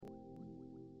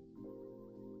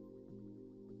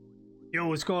Yo,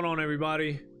 what's going on,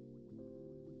 everybody?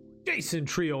 Jason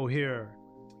Trio here,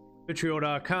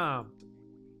 Trio.com.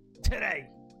 Today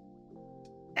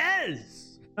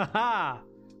is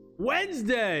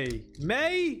Wednesday,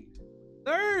 May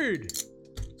 3rd,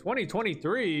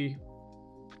 2023.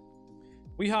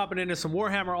 We hopping into some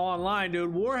Warhammer Online,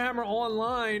 dude. Warhammer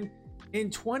Online in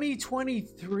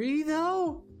 2023,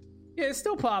 though? Yeah, it's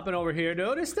still popping over here,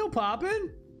 dude. It's still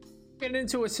popping. Getting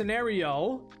into a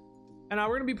scenario. And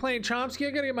we're going to be playing Chomsky.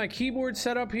 I got to get my keyboard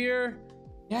set up here.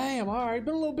 Damn, all right.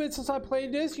 Been a little bit since I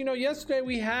played this. You know, yesterday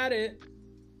we had it.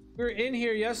 We were in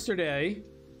here yesterday.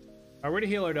 All right, we're the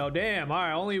healer, though. Damn, all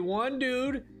right. Only one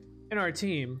dude in our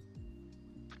team.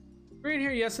 We were in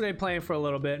here yesterday playing for a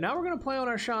little bit. Now we're going to play on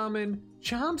our Shaman.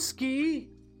 Chomsky,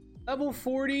 level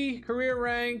 40 career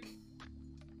rank,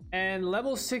 and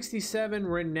level 67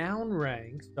 renown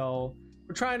rank. So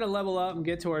we're trying to level up and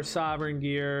get to our sovereign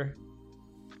gear.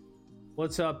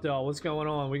 What's up, though? What's going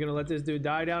on? We gonna let this dude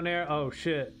die down there? Oh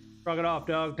shit! Shrug it off,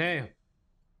 dog. Damn.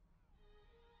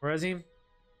 Where is he?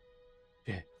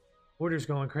 Shit. Order's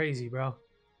going crazy, bro.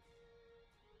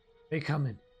 They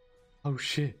coming. Oh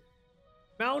shit.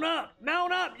 Mount up,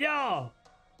 y'all.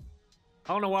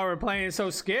 I don't know why we're playing so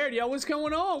scared, yo. What's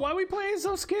going on? Why are we playing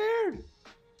so scared?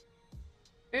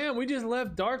 Damn, we just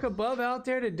left Dark Above out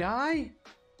there to die.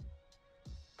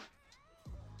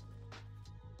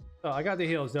 Oh, I got the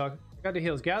heals, dog. I got the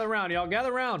heals. Gather around, y'all.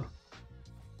 Gather around.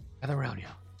 Gather around, y'all.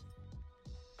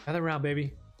 Gather around,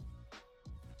 baby.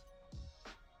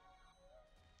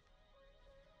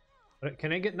 But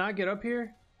can I not get up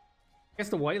here? I guess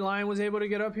the white lion was able to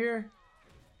get up here.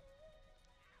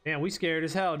 Man, we scared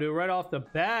as hell, dude. Right off the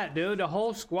bat, dude. The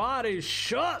whole squad is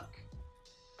shook.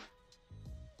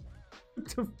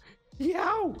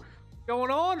 Yo! What's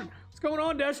going on? What's going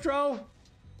on, Destro?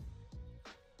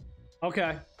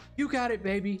 Okay. You got it,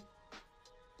 baby.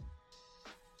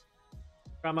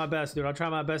 Try my best, dude. I'll try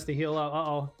my best to heal up.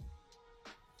 Uh-oh.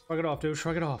 Shrug it off, dude.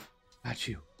 Shrug it off. Got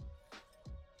you.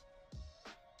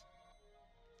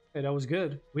 Okay, that was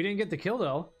good. We didn't get the kill,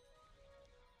 though.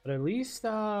 But at least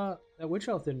that witch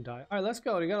elf didn't die. All right, let's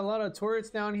go. We got a lot of turrets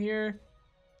down here.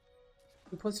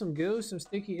 We put some goo, some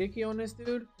sticky icky on this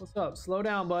dude. What's up? Slow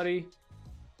down, buddy.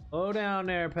 Slow down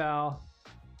there, pal.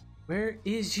 Where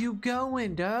is you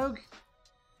going, Doug?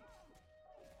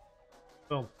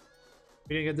 Boom.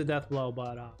 We didn't get the death blow,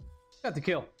 but got the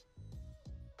kill.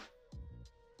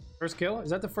 First kill? Is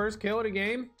that the first kill of the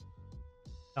game?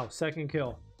 No, second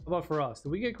kill. How about for us? Did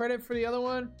we get credit for the other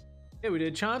one? Yeah, we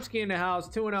did. Chomsky in the house,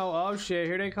 2-0. Oh shit,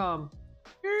 here they come.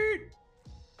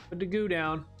 Put the goo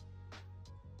down.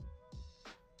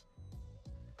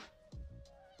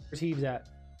 Where's Heaves at?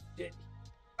 Shit.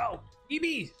 Oh,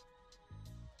 EBs!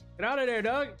 Get out of there,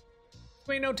 Doug.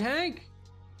 You ain't no tank.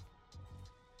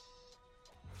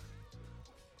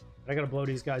 I gotta blow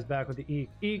these guys back with the eek.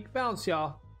 Eek, bounce,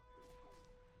 y'all.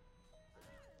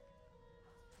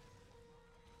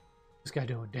 This guy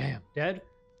doing? Damn. Dead?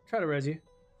 Try to res you.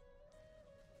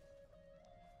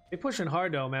 They pushing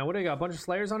hard, though, man. What do they got? A bunch of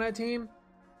Slayers on that team?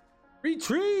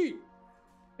 Retreat!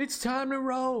 It's time to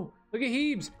roll. Look at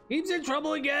Heaves. Heaves in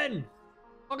trouble again.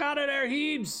 Fuck out of there,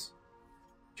 Heaves.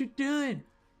 What you doing?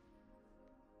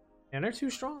 Man, they're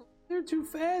too strong. They're too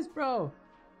fast, bro.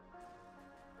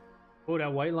 Oh,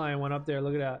 that white lion went up there.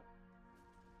 Look at that.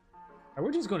 Right,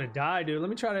 we're just going to die, dude.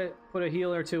 Let me try to put a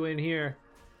heal or two in here.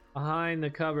 Behind the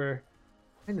cover.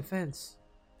 Behind the fence.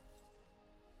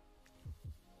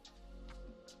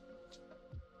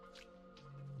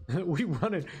 We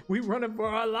running for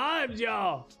our lives,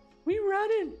 y'all. We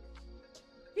running.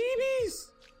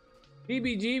 BBs.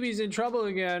 BBGB's in trouble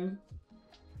again.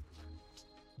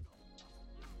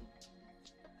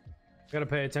 Gotta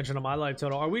pay attention to my life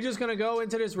total. Are we just gonna go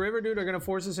into this river, dude? They're gonna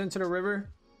force us into the river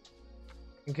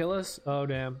and kill us? Oh,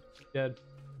 damn. Dead.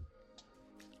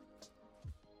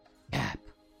 Cap.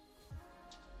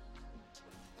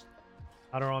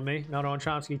 Not on me. Not on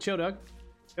Chomsky. Chill, Doug.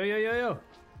 Yo.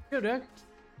 Chill, Doug.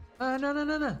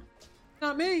 No.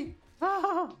 Not me.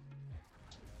 Oh.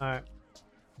 Alright.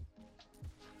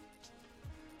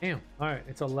 Damn. Alright.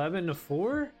 It's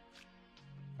 11-4.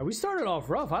 We started off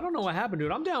rough. I don't know what happened,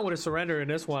 dude. I'm down with a surrender in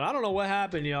this one. I don't know what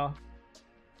happened, y'all.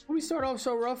 What we start off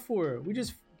so rough for? We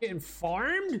just getting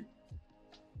farmed?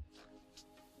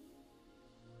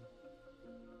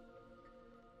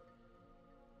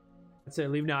 That's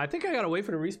it. Leave now. I think I gotta wait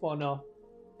for the respawn now.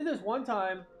 I did this one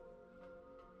time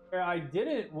where I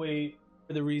didn't wait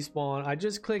for the respawn. I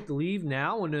just clicked leave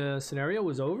now when the scenario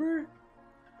was over. And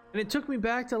it took me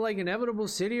back to like Inevitable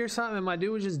City or something, and my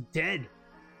dude was just dead.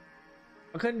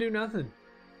 I couldn't do nothing.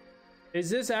 Is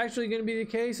this actually going to be the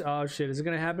case? Oh shit, is it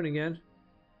going to happen again?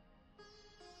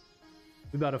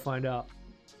 We about to find out.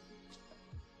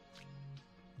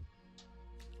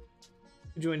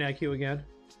 Join that queue again.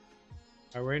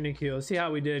 All right, we're in the queue. Let's see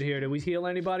how we did here. Did we heal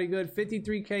anybody good?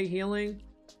 53k healing.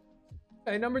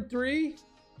 Okay, number 3.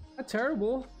 Not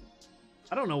terrible.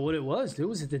 I don't know what it was, dude.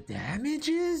 Was it the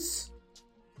damages?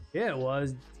 Yeah, it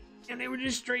was. And they were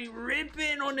just straight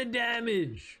ripping on the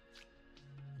damage.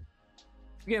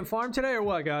 We getting farm today or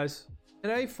what, guys?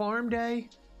 Today, farm day.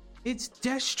 It's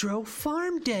Destro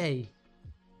farm day.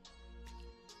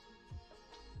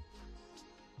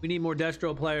 We need more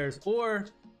Destro players. Or,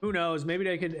 who knows, maybe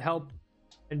they could help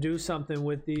and do something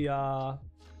with the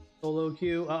solo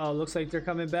queue. Uh-oh, looks like they're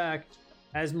coming back.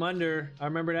 Asmunder, I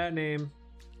remember that name.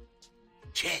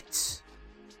 Shits.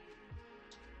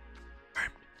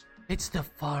 It's the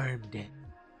farm day.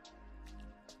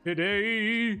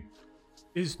 Today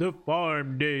is the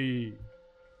farm day.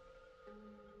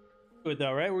 Good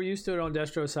though, right? We're used to it on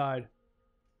Destro's side.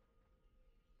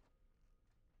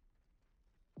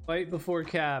 Fight before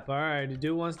cap. All right, the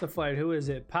dude wants to fight. Who is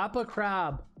it? Papa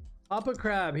Crab. Papa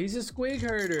Crab. He's a squig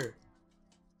herder.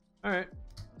 All right.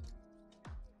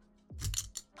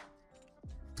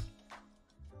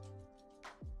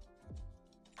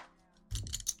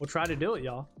 We'll try to do it,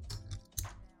 y'all.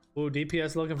 Ooh,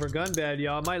 DPS looking for gun bed,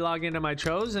 y'all. I might log into my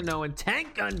Chosen though and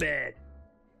tank gun bed.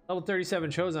 Level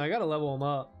 37 Chosen. I gotta level him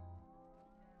up.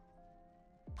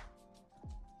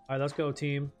 All right, let's go,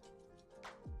 team.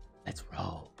 Let's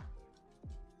roll.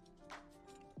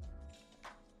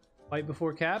 Fight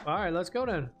before cap. All right, let's go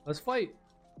then. Let's fight.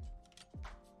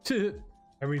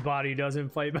 Everybody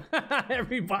doesn't fight.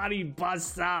 Everybody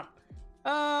busts up.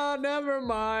 Oh, never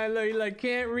mind. Like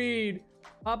can't read.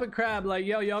 Papa Crab, like,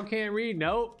 yo, y'all can't read.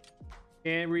 Nope.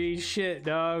 Can't read shit,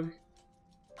 dog.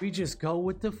 We just go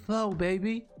with the flow,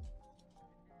 baby.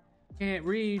 Can't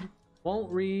read.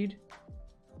 Won't read.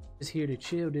 Just here to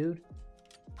chill, dude.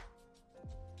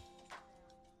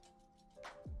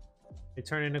 They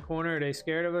turn in the corner. Are they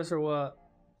scared of us or what?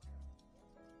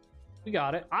 We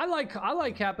got it. I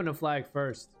like capping the flag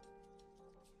first.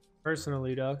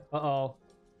 Personally, Doug. Uh-oh.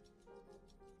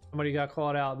 Somebody got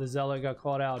called out. The zealot got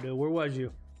called out, dude. Where was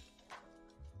you?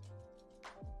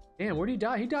 Damn, where'd he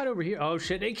die? He died over here. Oh,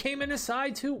 shit. They came in the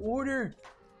side, too. Order.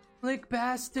 Click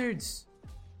bastards.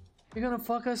 You're gonna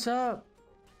fuck us up.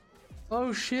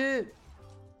 Oh, shit.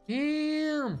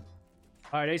 Damn.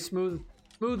 All right, they smooth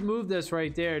moved this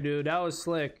right there, dude. That was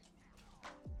slick.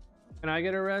 Can I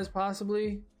get a res,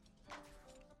 possibly?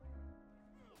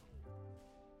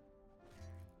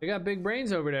 They got big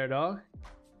brains over there, dog.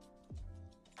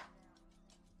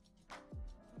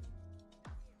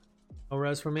 No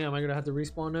res for me. Am I gonna have to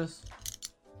respawn this?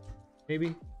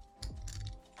 Maybe.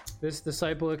 This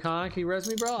disciple of Khan, can you res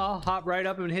me, bro? I'll hop right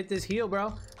up and hit this heal,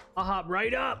 bro. I'll hop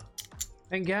right up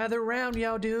and gather around,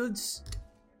 y'all dudes.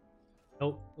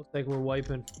 Nope. Looks like we're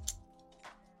wiping.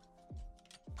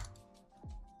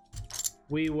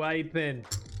 We wiping.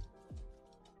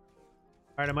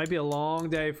 All right, it might be a long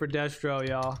day for Destro,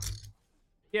 y'all.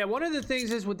 Yeah, one of the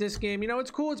things is with this game, you know,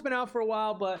 it's cool. It's been out for a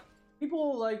while, but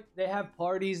people, like, they have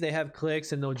parties, they have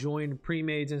cliques, and they'll join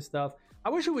pre-mades and stuff. I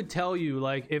wish it would tell you,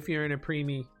 like, if you're in a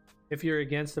pre-me, if you're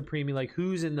against the pre-me, like,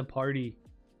 who's in the party.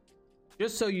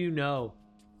 Just so you know.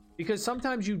 Because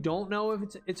sometimes you don't know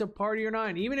if it's a party or not.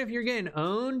 And even if you're getting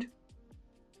owned,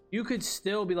 you could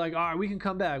still be like, all right, we can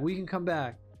come back. We can come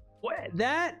back.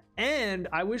 That, and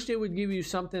I wish they would give you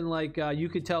something like you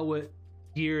could tell what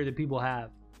gear that people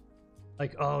have.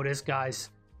 Like, oh, this guy's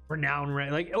renown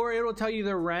rank, like, or it'll tell you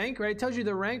their rank, right? It tells you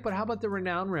the rank, but how about the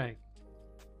renown rank?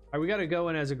 All right, we got to go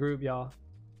in as a group, y'all.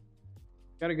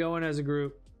 Got to go in as a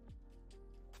group.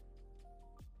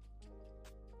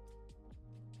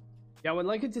 Yeah, I would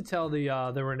like it to tell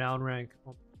the renown rank.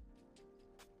 All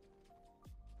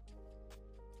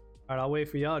right, I'll wait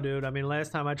for y'all, dude. I mean,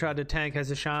 last time I tried to tank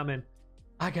as a shaman,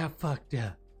 I got fucked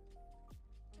up.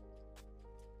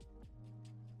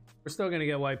 We're still gonna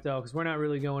get wiped out because we're not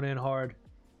really going in hard.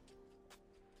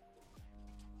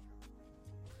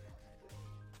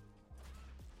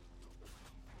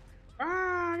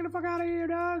 Ah, get the fuck out of here,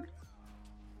 dog.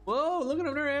 Whoa, look at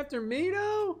them, they're after me,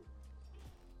 though.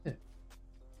 Yeah.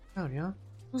 Down, yeah.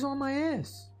 Who's on my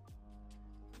ass?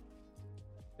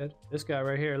 Dead. This guy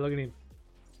right here, look at him.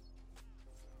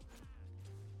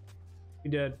 He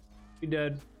dead. He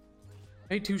dead.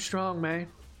 Ain't too strong, man.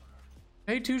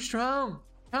 Ain't too strong.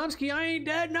 Tomsky, I ain't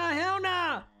dead. Nah, hell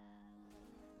nah.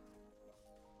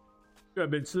 You have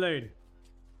been slain.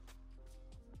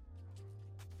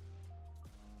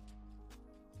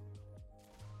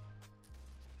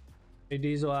 Hey,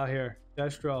 Diesel out here.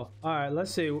 Destro. Alright, let's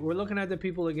see. We're looking at the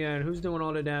people again. Who's doing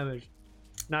all the damage?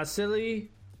 Nasili,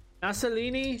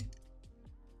 Nasalini,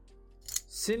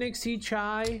 Cynic Sea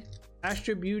Chai,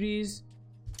 Astra Beauties,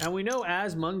 and we know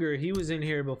Asmunger, he was in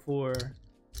here before.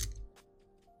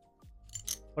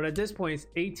 But at this point, it's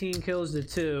 18 kills to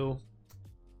 2.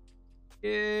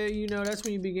 Yeah, you know, that's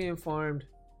when you be getting farmed.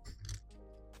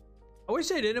 I wish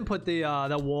they didn't put the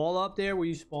wall up there where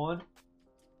you spawn.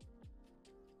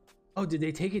 Oh, did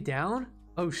they take it down?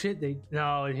 Oh shit,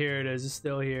 no, here it is. It's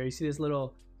still here. You see this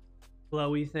little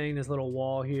glowy thing, this little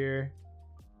wall here.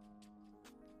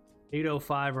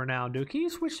 805 renown, dude. Can you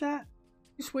switch that?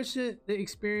 You switch the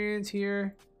experience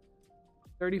here.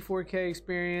 34k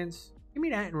experience. Give me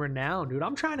that in renown, dude.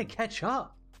 I'm trying to catch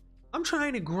up. I'm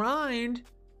trying to grind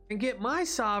and get my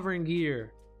sovereign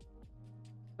gear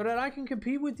so that I can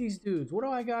compete with these dudes. What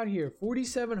do I got here?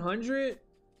 4,700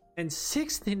 and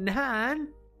 69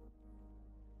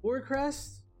 war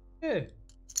crests. Yeah.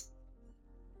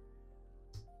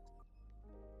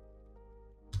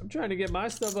 I'm trying to get my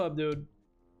stuff up, dude.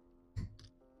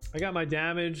 I got my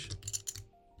damage.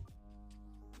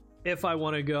 If I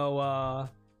want to go,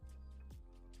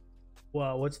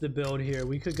 well, what's the build here?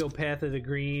 We could go Path of the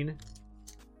Green.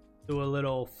 Do a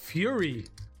little Fury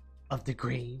of the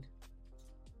Green.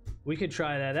 We could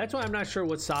try that. That's why I'm not sure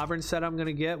what sovereign set I'm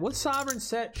gonna get. What sovereign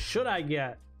set should I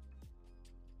get?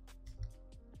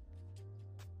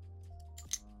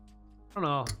 I don't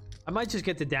know. I might just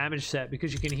get the damage set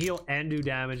because you can heal and do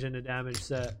damage in the damage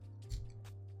set.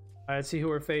 All right, let's see who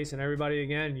we're facing. Everybody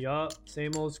again. Yup,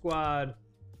 same old squad.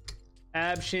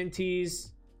 Ab Shinties,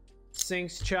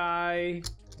 Sinks Chai,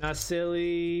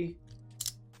 Nasili.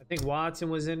 I think Watson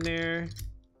was in there.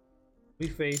 We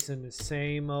facing the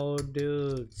same old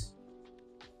dudes.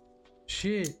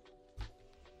 Shit.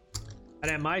 And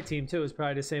then my team too is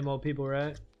probably the same old people,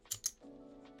 right?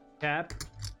 Cap's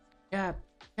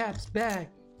back.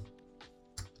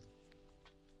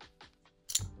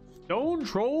 Stone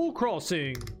Troll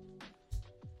Crossing.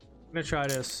 I'm gonna try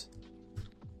this.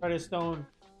 Try this Stone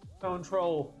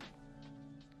Troll.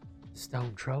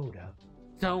 Stone Troll though.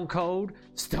 Stone Cold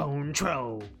Stone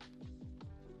Troll.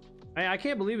 I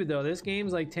can't believe it though. This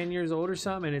game's like 10 years old or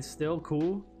something and it's still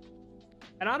cool.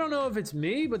 And I don't know if it's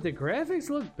me, but the graphics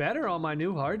look better on my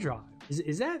new hard drive.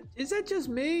 Is that just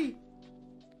me?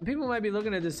 People might be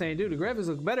looking at this saying, dude, the graphics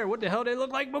look better. What the hell they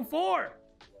look like before?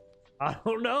 I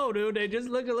don't know, dude. They just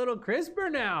look a little crisper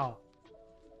now.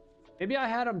 Maybe I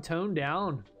had them toned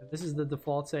down. This is the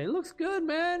default setting. It looks good,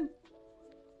 man.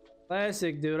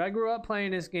 Classic, dude. I grew up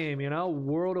playing this game, you know?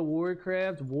 World of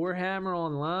Warcraft, Warhammer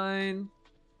Online.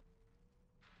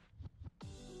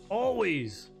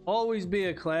 Always be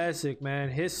a classic, man.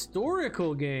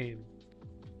 Historical game.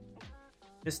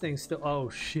 This thing's still... Oh,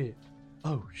 shit.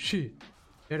 Oh, shit.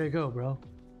 There they go, bro.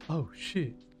 Oh,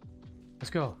 shit. Let's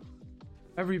go.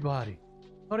 Everybody.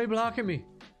 Oh, they blocking me.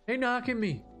 They knocking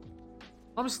me.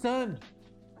 I'm stunned.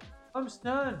 I'm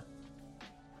stunned.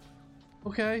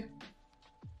 Okay.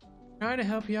 Trying to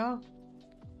help you out.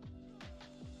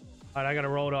 Alright, I gotta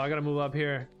roll though. I gotta move up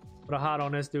here. Put a hot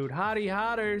on this dude. Hottie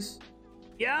hotters.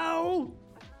 Yo!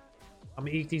 I'm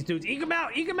gonna eat these dudes. Eke them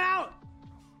out! Eke them out!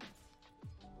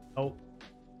 Oh.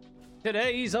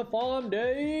 Today's a farm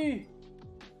day.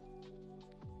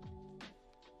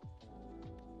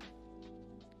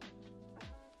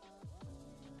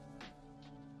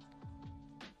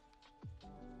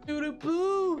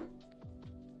 Doo-doo-boo!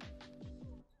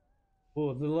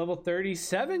 Oh, the level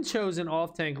 37 chosen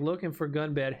off tank looking for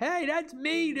gun bed. Hey, that's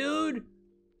me, dude!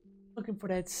 Looking for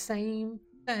that same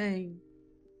thing.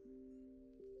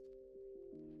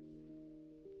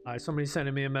 Alright, somebody's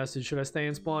sending me a message. Should I stay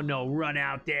in spawn? No, run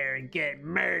out there and get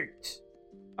murked.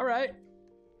 Alright.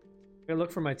 Gotta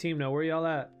look for my team now. Where y'all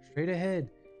at? Straight ahead.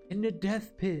 In the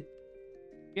death pit.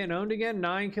 Getting owned again.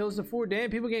 9 kills to 4. Damn,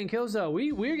 people getting kills though.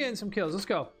 We're getting some kills. Let's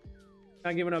go.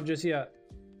 Not giving up just yet.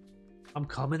 I'm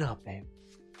coming up, babe.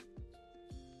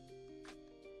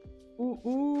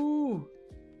 Ooh.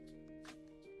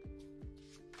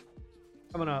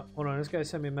 Coming up. Hold on. This guy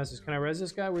sent me a message. Can I res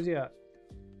this guy? Where's he at?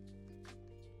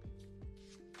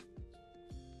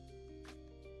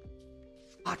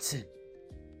 Watson.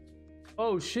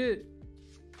 Oh, shit.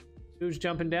 Dude's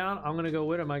jumping down. I'm going to go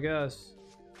with him, I guess.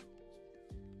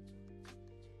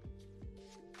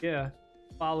 Yeah.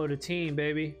 Follow the team,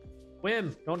 baby.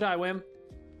 Wim. Don't die, Wim.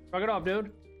 Shrug it off,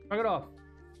 dude. Shrug it off.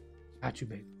 Got you,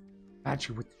 baby. Got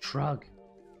you with the shrug.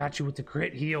 Got you with the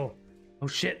crit heal. Oh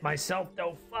shit, myself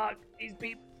though. Fuck. These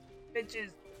people.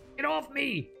 Bitches. Get off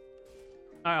me.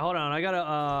 Alright, hold on. I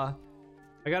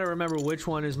gotta remember which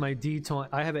one is my D-taunt.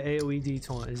 I have an AoE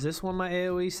D-taunt. Is this one my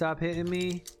AoE? Stop hitting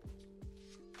me.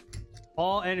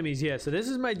 All enemies, yeah. So this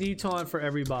is my D-taunt for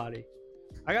everybody.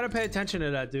 I gotta pay attention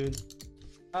to that, dude.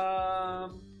 All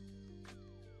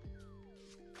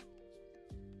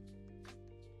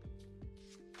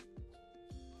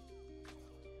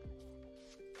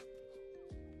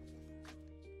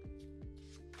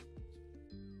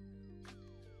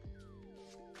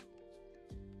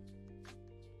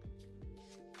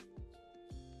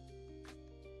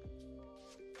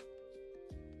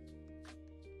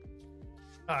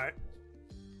right.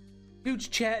 Dude's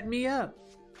chatting me up.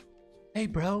 Hey,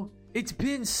 bro. It's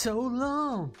been so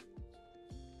long.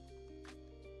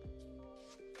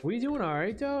 We doing all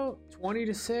right, though? 20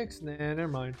 to 6? Nah, never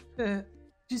mind.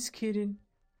 Just kidding.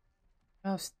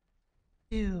 I'm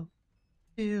still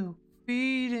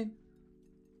feeding.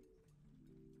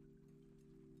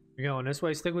 You're going this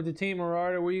way. Stick with the team,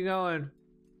 Gerardo. Where you going?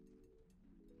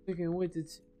 Sticking with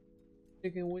it.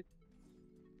 Sticking with.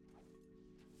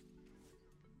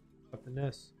 Corrupting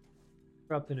this.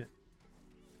 Corrupting it.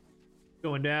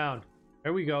 Going down.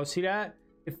 There we go. See that?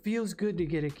 It feels good to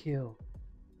get a kill.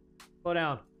 Slow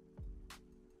down.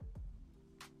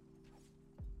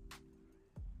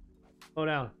 Slow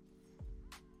down.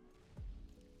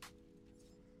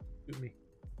 Shoot me.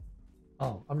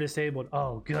 Oh, I'm disabled.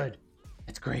 Oh, good.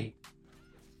 That's great.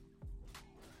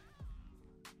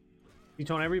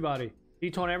 Detone everybody.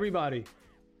 Detone everybody.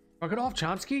 Rock it off,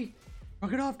 Chomsky.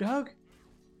 Rock it off, Doug.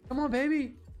 Come on,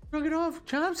 baby. Rock it off,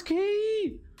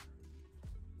 Chomsky.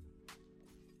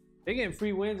 They getting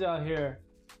free wins out here.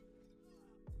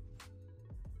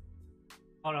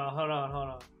 Hold on, hold on, hold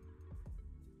on.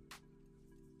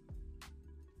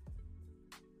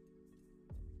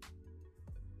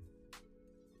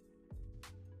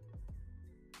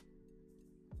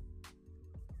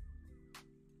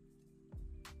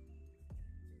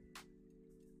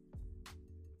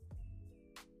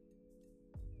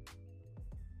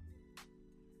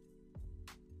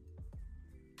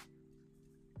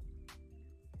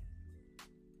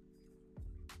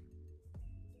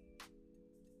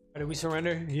 Did we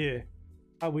surrender? Yeah.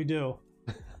 How'd we do?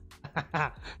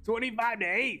 25 to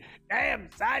 8. Damn,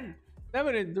 son.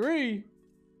 7 and 3. Did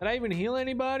I even heal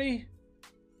anybody?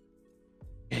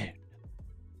 Can't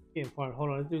find. Hold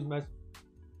on. This dude's mess.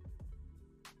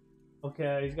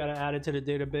 Okay, he's got to add it to the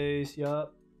database.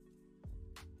 Yup.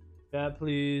 Yeah,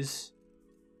 please.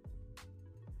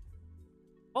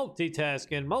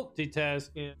 Multitasking.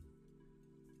 Multitasking.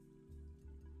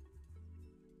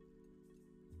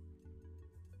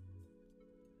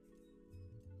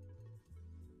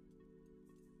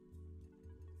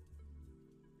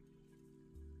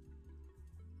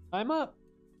 I'm up.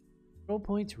 Control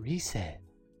points reset.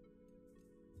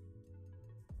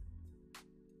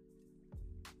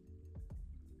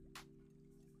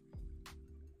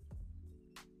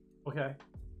 Okay.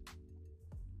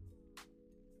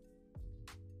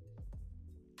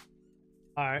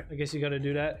 All right. I guess you got to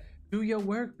do that. Do your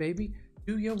work, baby.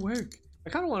 Do your work. I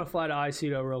kind of want to fly to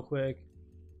IC though, real quick.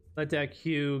 Let that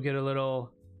queue get a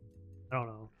little, I don't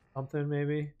know, something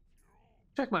maybe.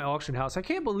 Check my auction house. I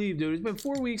can't believe, dude, it's been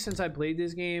 4 weeks since I played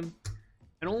this game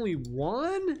and only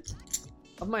one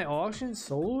of my auctions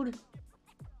sold.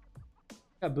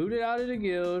 Got booted out of the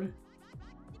guild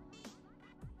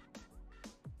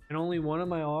and only one of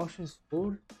my auctions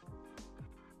sold.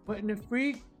 What in the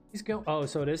freak is going? Oh,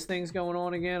 so this thing's going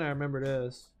on again. I remember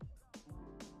this.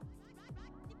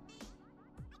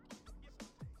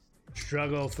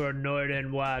 Struggle for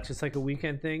Northern Watch. It's like a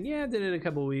weekend thing. Yeah, I did it a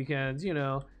couple weekends, you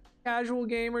know. Casual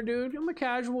gamer, dude. I'm a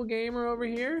casual gamer over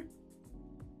here.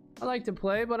 I like to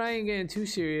play, but I ain't getting too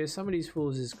serious. Some of these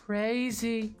fools is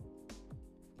crazy.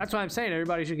 That's why I'm saying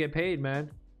everybody should get paid, man.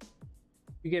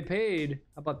 You get paid.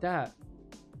 How about that?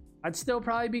 I'd still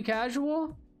probably be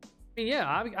casual. I mean,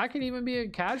 yeah, I could even be a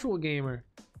casual gamer.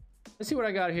 Let's see what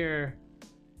I got here.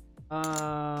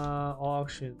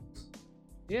 Auctions.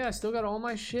 Yeah, I still got all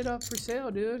my shit up for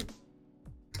sale, dude.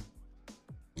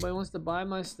 Anybody wants to buy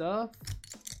my stuff?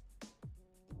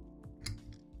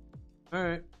 All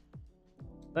right,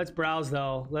 let's browse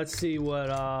though. Let's see what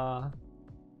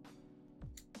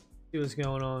see what's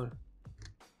going on.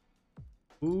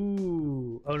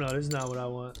 Ooh, oh no, this is not what I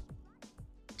want.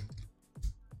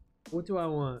 What do I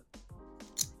want?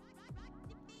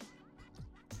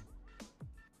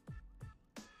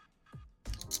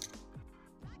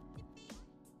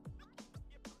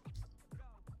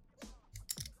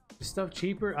 Is stuff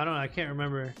cheaper? I don't know. I can't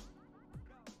remember.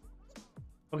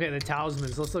 Okay, the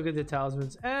talismans. Let's look at the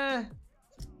talismans. They're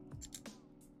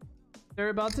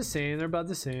about the same. They're about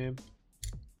the same.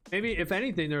 Maybe, if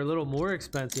anything, they're a little more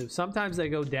expensive. Sometimes they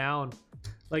go down.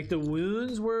 Like the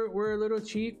wounds were a little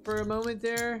cheap for a moment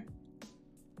there.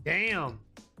 Damn.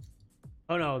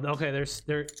 Oh no, okay,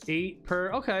 they're 8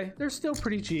 per. Okay, they're still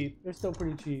pretty cheap. They're still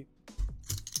pretty cheap.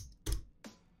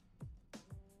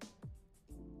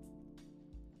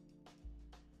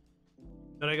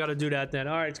 Then I gotta do that then.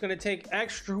 All right, it's gonna take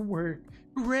extra work.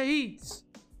 Great,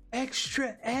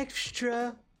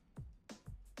 extra.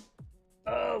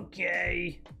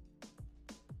 Okay.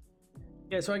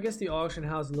 Yeah, so I guess the auction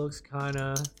house looks kind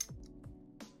of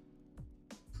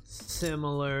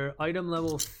similar. Item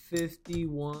level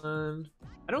 51.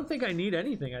 I don't think I need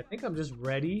anything. I think I'm just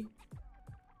ready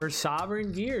for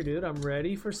sovereign gear, dude. I'm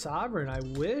ready for sovereign. I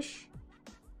wish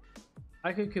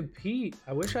I could compete.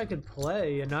 I wish I could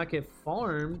play and not get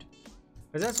farmed,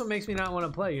 because that's what makes me not want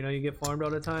to play. You know, you get farmed all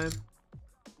the time.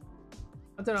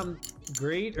 Not that I'm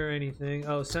great or anything.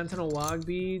 Oh, Sentinel Log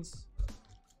Beads.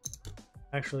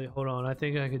 Actually, hold on. I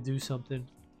think I could do something.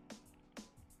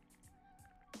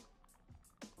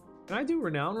 Can I do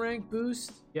renown rank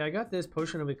boost? Yeah, I got this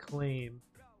Potion of Acclaim.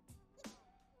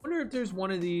 Wonder if there's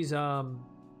one of these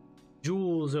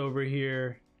jewels over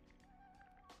here.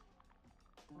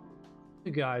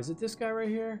 The guy, is it this guy right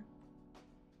here?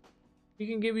 He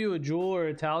can give you a jewel or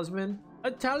a talisman. A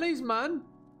talisman?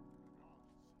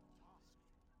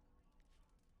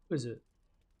 Who is it?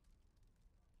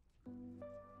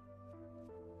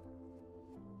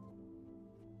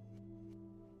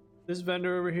 This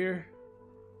vendor over here.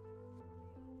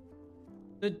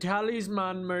 The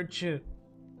talisman merchant.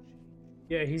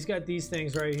 Yeah, he's got these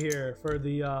things right here for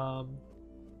the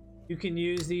you can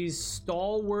use these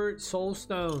stalwart soul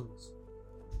stones.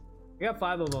 I got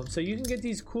 5 of them, so you can get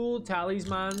these cool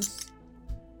talismans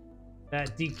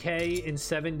that decay in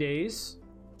 7 days.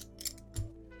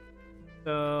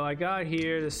 So I got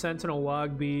here the Sentinel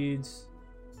Log Beads,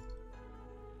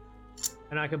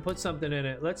 and I can put something in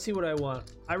it. Let's see what I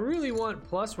want. I really want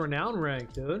plus renown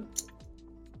rank, dude.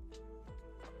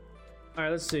 All right,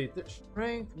 let's see.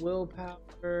 Strength,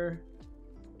 willpower.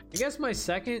 I guess my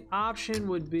second option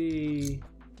would be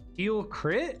heal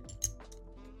crit.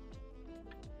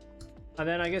 And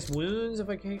then I guess wounds if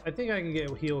I can. I think I can get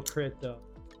heal crit though.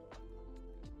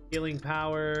 Healing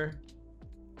power.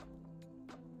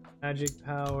 Magic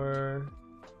power.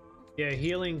 Yeah,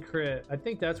 healing crit. I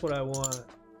think that's what I want.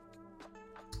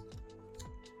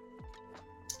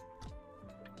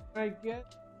 I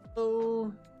get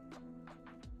oh.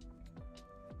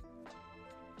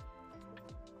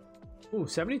 Ooh,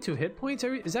 72 hit points.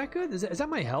 Is that good? Is that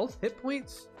my health hit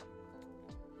points?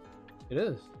 It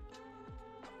is.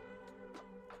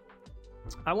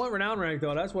 I want renown rank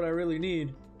though. That's what I really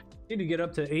need. I need to get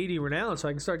up to 80 renown so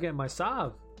I can start getting my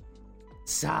Sov.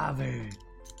 Sovereign.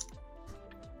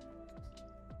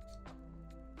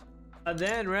 And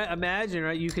then imagine,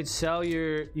 right? You could sell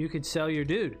your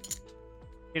dude.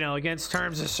 You know, against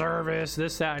terms of service,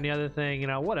 this, that, and the other thing. You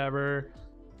know, whatever.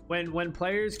 When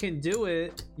players can do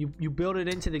it, you build it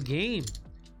into the game.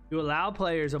 You allow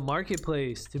players a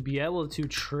marketplace to be able to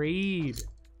trade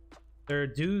their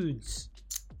dudes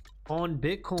on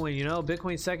Bitcoin. You know,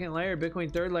 Bitcoin second layer, Bitcoin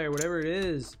third layer, whatever it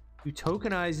is. You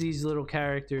tokenize these little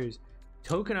characters,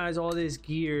 tokenize all this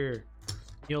gear.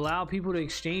 You allow people to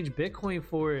exchange Bitcoin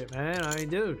for it, man. I mean,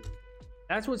 dude,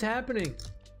 that's what's happening.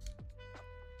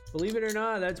 Believe it or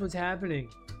not, that's what's happening.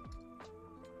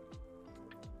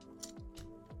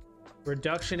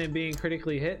 Reduction in being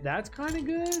critically hit. That's kind of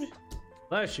good.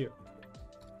 Bless you.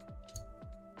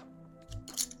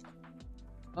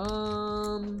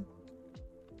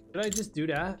 Did I just do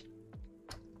that?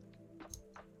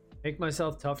 Make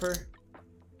myself tougher.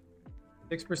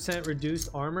 6% reduced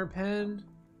armor pen.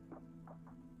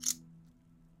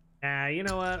 Nah, you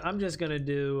know what? I'm just gonna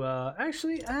do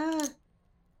actually let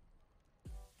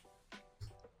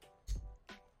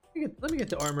me get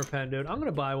the armor pen, dude. I'm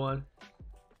gonna buy one.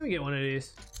 Let me get one of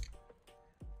these.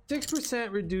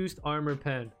 6% reduced armor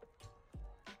pen.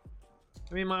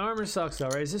 I mean, my armor sucks though,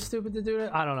 right? Is this stupid to do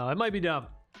that? I don't know. It might be dumb.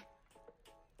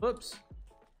 Whoops.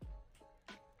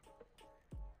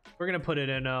 We're gonna put it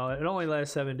in now. It only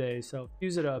lasts 7 days, so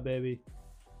use it up, baby.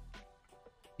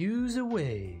 Use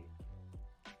away.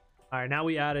 All right, now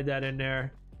we added that in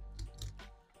there.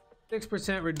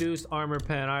 6% reduced armor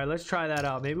pen. All right, let's try that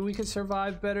out. Maybe we can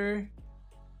survive better.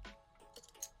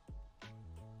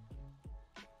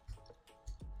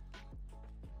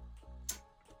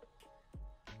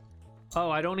 Oh,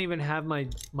 I don't even have my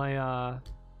I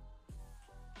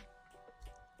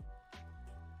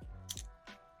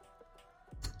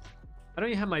don't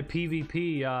even have my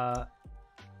PvP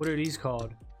what are these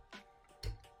called?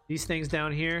 These things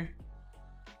down here.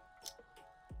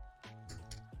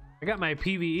 I got my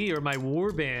PvE or my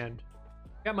warband.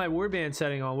 I got my warband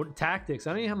setting on. What tactics? I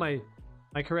don't even have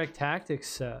my correct tactics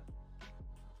set.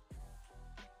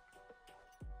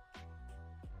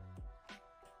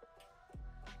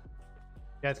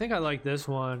 Yeah, I think I like this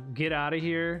one. Get out of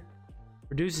here.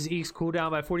 Reduces Eek's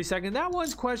cooldown by 40 seconds. That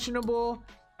one's questionable.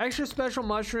 Extra special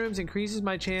mushrooms increases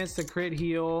my chance to crit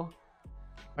heal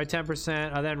by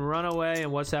 10%. I then run away.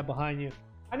 And what's that behind you?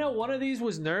 I know one of these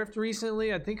was nerfed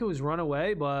recently. I think it was run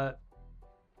away, but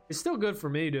it's still good for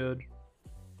me, dude.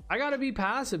 I gotta be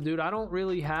passive, dude. I don't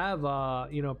really have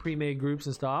you know, pre-made groups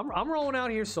and stuff. I'm rolling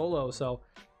out here solo, so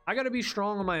I gotta be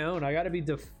strong on my own. I gotta be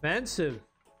defensive.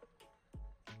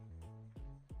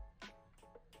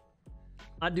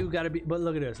 I do gotta be, but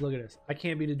look at this, look at this. I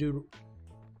can't be the dude.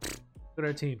 Look at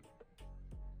our team.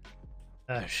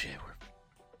 Oh shit, we're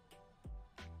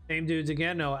same dudes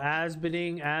again. No,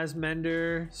 Asbidding,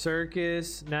 Asmender,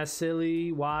 Circus,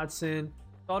 Nasili, Watson.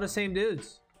 All the same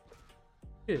dudes.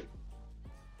 Shit.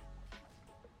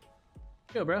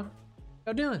 Yo, bro. How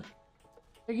y'all doing?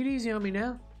 Take it easy on me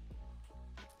now.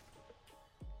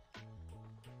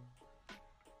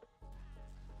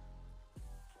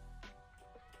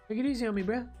 Take it easy on me,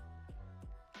 bro.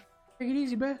 Take it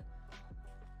easy, bro.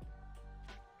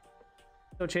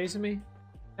 Still chasing me?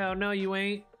 Hell no, you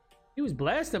ain't. He was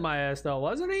blasting my ass though,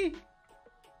 wasn't he?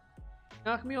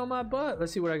 Knock me on my butt.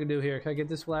 Let's see what I can do here. Can I get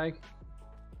this flag?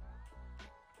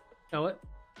 Know it.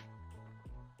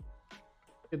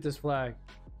 Get this flag.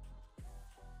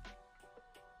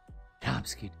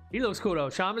 Chomsky. He looks cool though.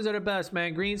 Shamans are the best,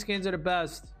 man. Greenskins are the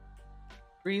best.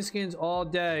 Greenskins all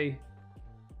day.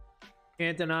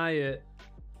 Can't deny it.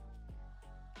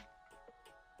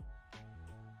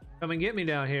 Come and get me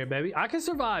down here, baby. I can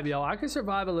survive, yo. I can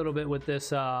survive a little bit with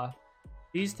this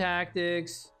these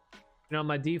tactics. You know,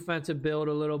 my defensive build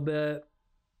a little bit.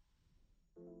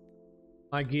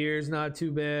 My gear's not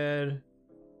too bad.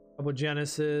 Couple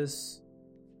Genesis.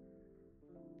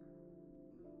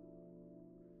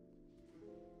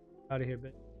 Out of here,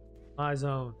 bitch. My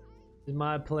zone. This is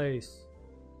my place.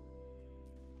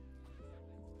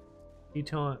 You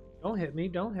taunt. Don't hit me.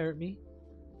 Don't hurt me.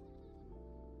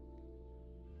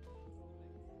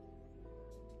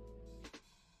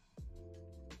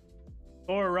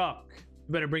 Or rock.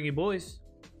 You better bring your boys.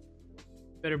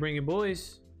 Better bring your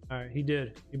boys. All right, he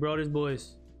did. He brought his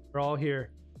boys. We're all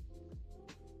here.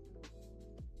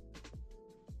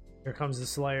 Here comes the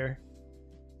Slayer.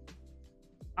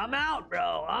 I'm out,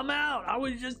 bro. I'm out. I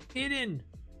was just kidding.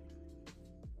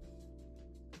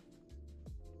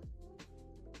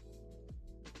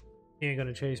 He ain't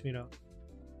gonna chase me, no.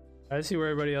 I see where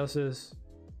everybody else is.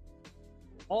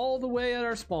 All the way at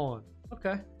our spawn.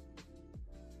 Okay.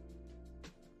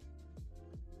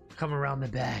 Come around the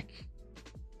back.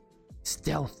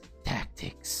 Stealth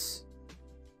tactics.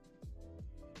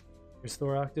 There's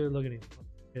Thorak there. Look at him.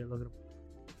 Yeah, look at him.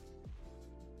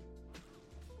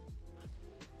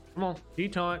 Come on.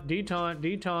 D-taunt, D-taunt,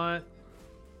 D-taunt.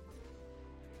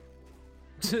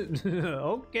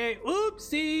 Okay.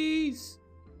 Oopsies.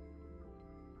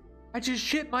 I just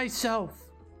shit myself.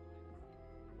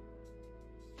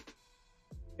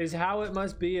 Is how it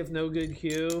must be if no good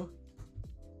Q.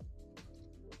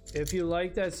 If you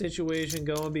like that situation,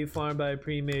 go and be farmed by a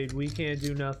pre-made. We can't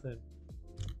do nothing.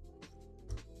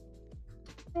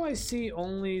 How do I see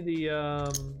only the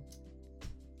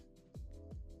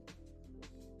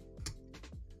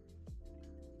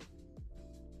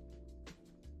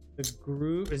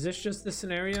group? Is this just the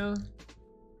scenario?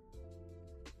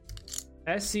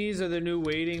 SCs are the new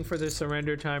waiting for the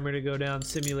surrender timer to go down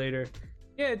simulator.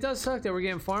 Yeah, it does suck that we're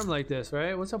getting farmed like this,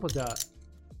 right? What's up with that?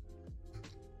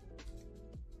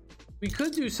 We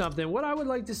could do something. What I would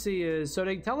like to see is, so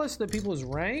they tell us the people's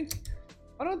rank.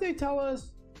 Why don't they tell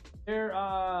us their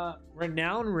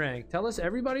renown rank? Tell us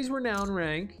everybody's renown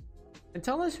rank, and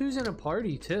tell us who's in a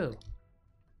party too.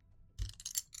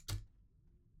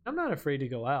 I'm not afraid to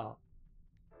go out.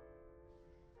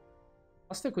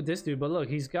 I'll stick with this dude, but look,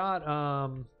 he's got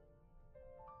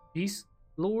Beast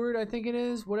Lord, I think it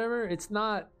is. Whatever. It's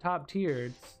not top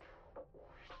tier.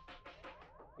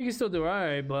 You can still do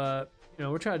alright, but you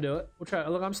know, we're trying to do it. We'll try.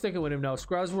 Look, I'm sticking with him now.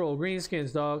 Scrubs roll.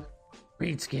 Greenskins, dog.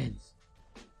 Greenskins.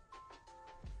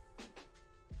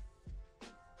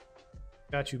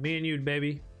 Got you. Me and you,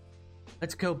 baby.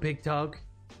 Let's go, big dog.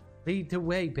 Lead the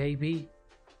way, baby.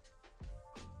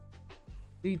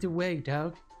 Lead the way,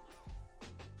 dog.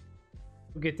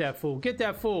 Get that fool. Get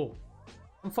that fool.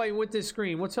 I'm fighting with this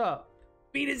screen. What's up?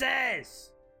 Beat his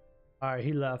ass. All right,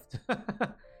 he left.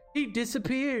 He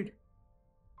disappeared.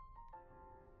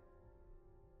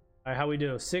 All right, how we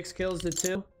do? 6 kills to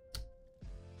 2.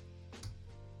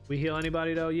 We heal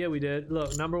anybody though? Yeah, we did.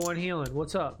 Look, number 1 healing.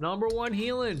 What's up? Number 1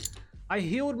 healing. I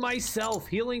healed myself.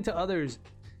 Healing to others.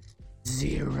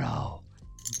 0.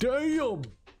 Damn. All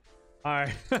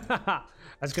right.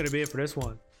 That's gonna be it for this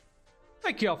one.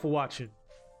 Thank y'all for watching.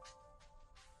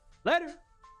 Later.